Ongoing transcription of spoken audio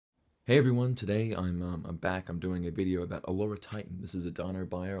Hey everyone, today I'm back. I'm doing a video about Olorotitan. This is a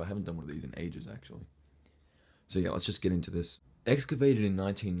DinoBio. I haven't done one of these in ages actually. So yeah, let's just get into this. Excavated in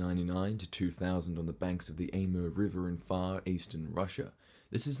 1999 to 2000 on the banks of the Amur River in far eastern Russia,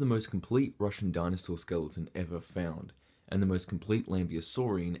 this is the most complete Russian dinosaur skeleton ever found, and the most complete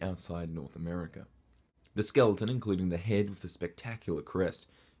Lambeosaurian outside North America. The skeleton, including the head with the spectacular crest,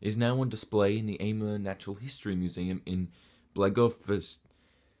 is now on display in the Amur Natural History Museum in Blagovsk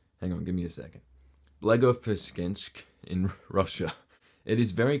in Russia. It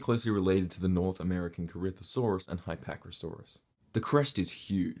is very closely related to the North American Corythosaurus and Hypacrosaurus. The crest is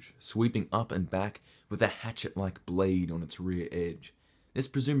huge, sweeping up and back with a hatchet-like blade on its rear edge. This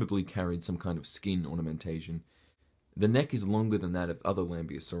presumably carried some kind of skin ornamentation. The neck is longer than that of other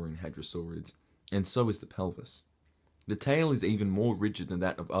Lambeosaurian hadrosaurids, and so is the pelvis. The tail is even more rigid than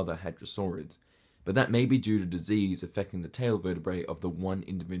that of other hadrosaurids, but that may be due to disease affecting the tail vertebrae of the one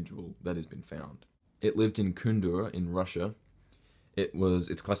individual that has been found. It lived in Kundur in Russia.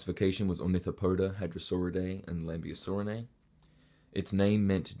 Its classification was Ornithopoda, Hadrosauridae, and Lambeosauridae. Its name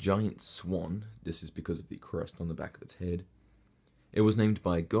meant giant swan. This is because of the crest on the back of its head. It was named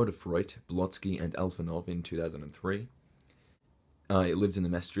by Godefroy, Blotsky, and Alfanov in 2003. It lived in the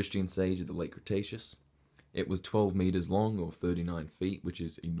Maastrichtian stage of the late Cretaceous. It was 12 meters long, or 39 feet, which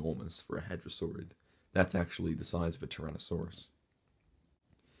is enormous for a hadrosaurid. That's actually the size of a Tyrannosaurus.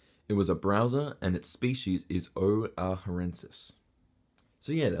 It was a browser, and its species is O. arharensis.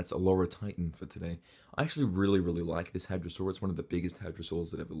 So yeah, that's Olorotitan for today. I actually really like this hadrosaur. It's one of the biggest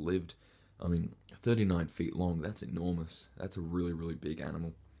hadrosaurs that ever lived. I mean, 39 feet long, that's enormous. That's a really big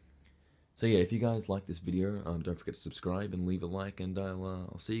animal. So yeah, if you guys like this video, don't forget to subscribe and leave a like, and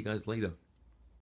I'll see you guys later.